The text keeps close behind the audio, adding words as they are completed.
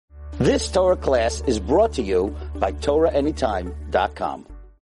This Torah class is brought to you by TorahAnytime.com.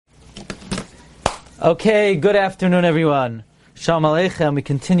 Okay, good afternoon, everyone. Shalom Aleichem. We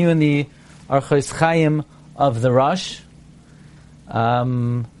continue in the Orchos Chaim of the Rosh. We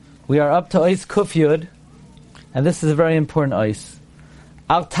are up to Ois Kuf Yud, and this is a very important Ois.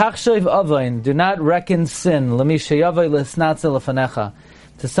 Al tachshav avain, do not reckon sin, l'mi sheyavai l'snatzel lefanecha,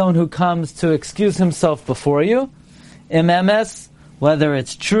 to someone who comes to excuse himself before you, im emes, whether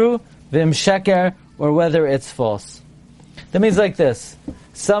it's true, v'im sheker, or whether it's false. That means like this: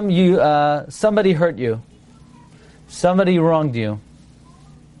 somebody hurt you, somebody wronged you.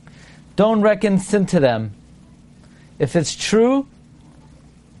 Don't reckon sin to them, if it's true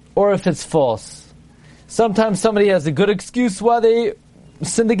or if it's false. Sometimes somebody has a good excuse why they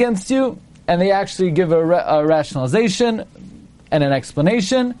sinned against you, and they actually give a rationalization and an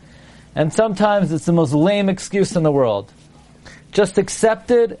explanation, and sometimes it's the most lame excuse in the world. Just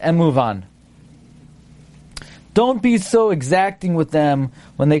accept it and move on. Don't be so exacting with them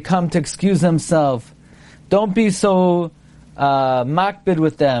when they come to excuse themselves. Don't be so makbid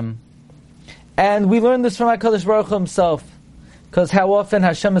with them. And we learn this from HaKadosh Baruch Hu himself, because how often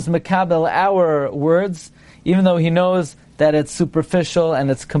Hashem is makabel our words, even though He knows that it's superficial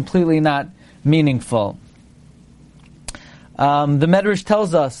and it's completely not meaningful. The Medrash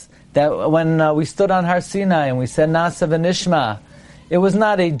tells us that when we stood on Har Sinai and we said Nasa v'nishma, it was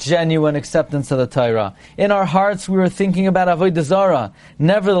not a genuine acceptance of the Torah. In our hearts we were thinking about Avodah Zarah.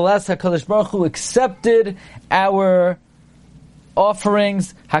 Nevertheless, HaKadosh Baruch Hu accepted our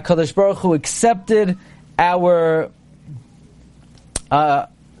offerings. HaKadosh Baruch Hu accepted our Kabbalas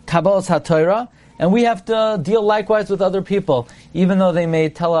HaTorah. And we have to deal likewise with other people. Even though they may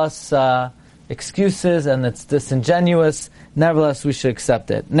tell us excuses and it's disingenuous, nevertheless we should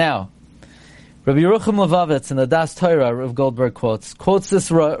accept it. Now, Rabbi Yerucham Levavitz in the Das Torah, Rav Goldberg quotes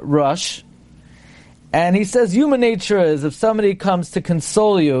this Rush, and he says, human nature is, if somebody comes to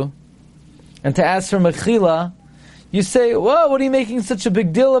console you and to ask for mechila, you say, whoa, what are you making such a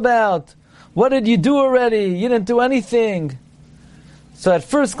big deal about? What did you do already? You didn't do anything. So at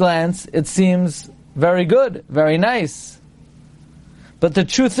first glance, it seems very good, very nice. But the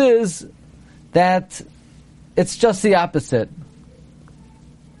truth is that it's just the opposite.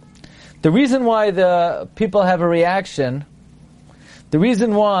 The reason why the people have a reaction, the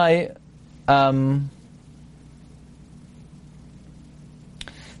reason why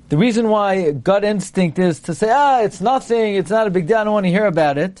gut instinct is to say, it's nothing, it's not a big deal, I don't want to hear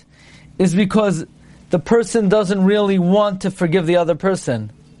about it, is because the person doesn't really want to forgive the other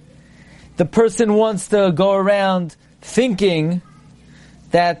person. The person wants to go around thinking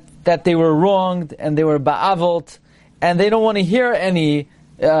that they were wronged and they were ba'avot, and they don't want to hear any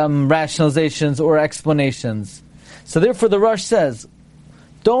rationalizations or explanations. So therefore the Rush says,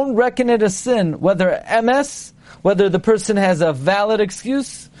 don't reckon it a sin, whether MS, whether the person has a valid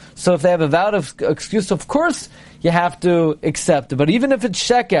excuse. So if they have a valid excuse, of course you have to accept it. But even if it's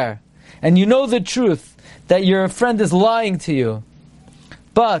sheker, and you know the truth, that your friend is lying to you,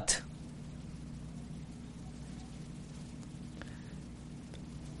 but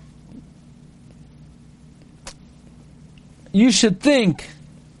you should think,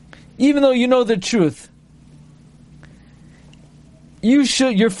 even though you know the truth,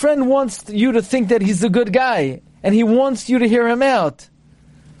 your friend wants you to think that he's a good guy, and he wants you to hear him out.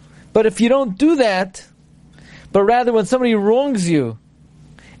 But if you don't do that, but rather when somebody wrongs you,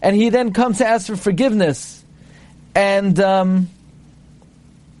 and he then comes to ask for forgiveness, and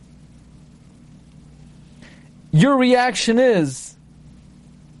your reaction is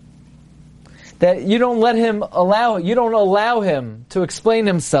that you don't allow him to explain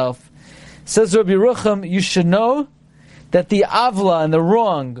himself. Says Rabbi Yerucham, you should know that the avla and the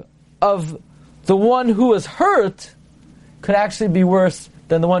wrong of the one who was hurt could actually be worse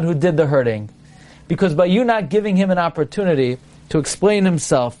than the one who did the hurting. Because by you not giving him an opportunity to explain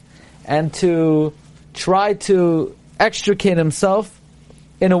himself and to try to extricate himself,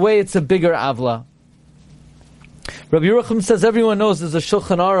 in a way it's a bigger avla. Rabbi Yerucham says everyone knows there's a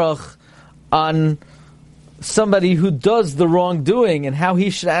Shulchan Aruch on somebody who does the wrongdoing and how he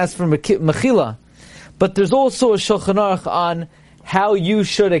should ask for mechila. But there's also a Shulchan Aruch on how you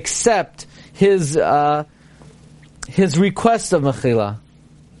should accept his request of mechila,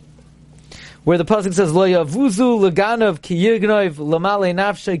 where the pasuk says, "Lo yavuzu leganav ki yignoiv lamale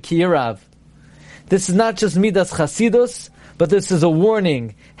nafshay ki yirav." This is not just midas chasidus, but this is a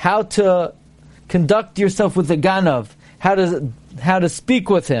warning how to conduct yourself with the ganav, how to speak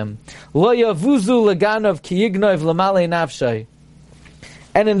with him. Lo yavuzu leganav ki yignoiv lamale nafshay.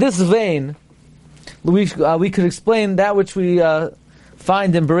 And in this vein, we could explain that which we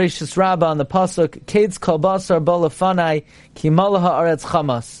find in Bereshis Rabbah on the pasuk, Keds kol basar bo lefanai ki malaha haaretz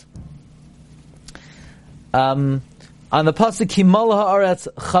chamas. On the pasuk ki malaha haaretz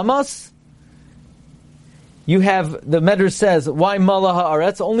chamas, you have, the Medrash says, why malaha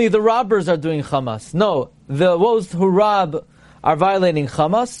haaretz? Only the robbers are doing chamas. No, those who rob are violating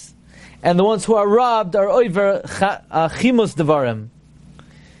chamas, and the ones who are robbed are over chimus devarim.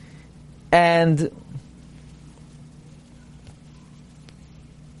 And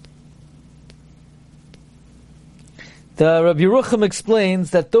the Rabbi Yerucham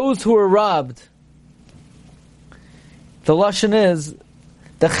explains that those who are robbed, the lashon is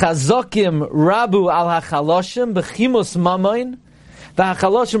the chazokim rabu al hachaloshim bechimus mamoin, the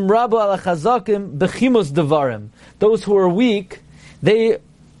hachaloshim rabu al chazokim bechimus devarim. Those who are weak, they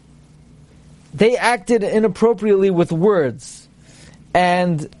acted inappropriately with words.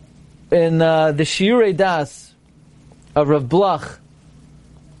 And in the Shiurei Das of Rav Blach,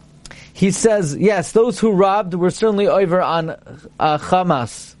 he says, yes, those who robbed were certainly over on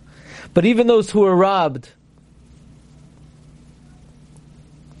Hamas. But even those who were robbed,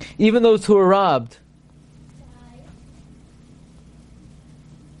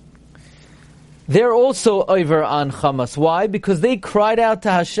 they're also over on Hamas. Why? Because they cried out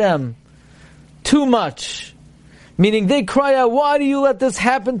to Hashem too much. Meaning they cried out, why do you let this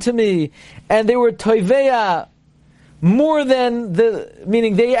happen to me? And they were toiveya, more than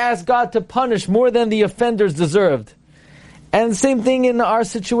meaning they asked God to punish more than the offenders deserved. And same thing in our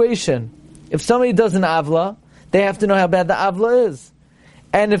situation. If somebody does an avla, they have to know how bad the avla is.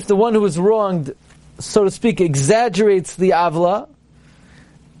 And if the one who is wronged, so to speak, exaggerates the avla,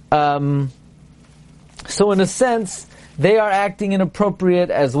 so in a sense, they are acting inappropriate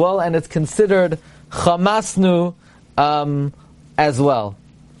as well, and it's considered chamasnu as well.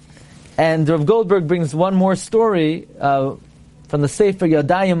 And Rav Goldberg brings one more story from the Sefer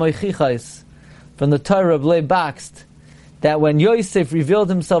Yadayim Oichichais, from the Torah of Leib Bakst, that when Yosef revealed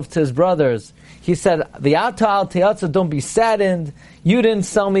himself to his brothers, he said, "V'ata al te'atza, don't be saddened. You didn't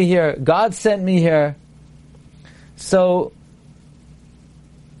sell me here. God sent me here." So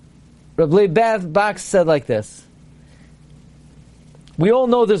Rav Leib Bakst said like this: we all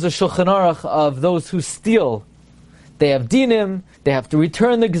know there's a Shulchan Aruch of those who steal. They have dinim, they have to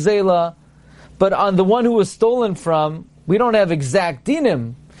return the gzela, but on the one who was stolen from, we don't have exact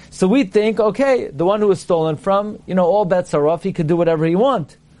dinim. So we think, okay, the one who was stolen from, all bets are off, he could do whatever he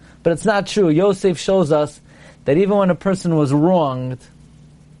wants. But it's not true. Yosef shows us that even when a person was wronged,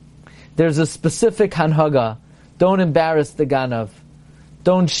 there's a specific hanhaga. Don't embarrass the ganav.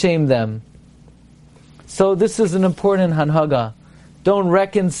 Don't shame them. So this is an important hanhaga. Don't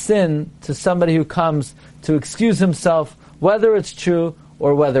reckon sin to somebody who comes to excuse himself, whether it's true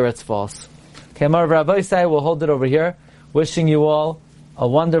or whether it's false. Okay, Amar Rabbi Isai, we'll hold it over here. Wishing you all a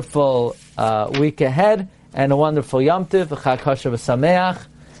wonderful week ahead and a wonderful Yom Tiv, Chag Kosher v'Sameach,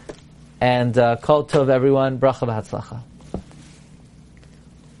 and Kol Tov everyone, Bracha v'Hatzlacha.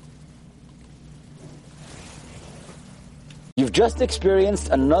 You've just experienced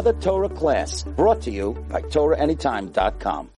another Torah class brought to you by TorahAnytime.com.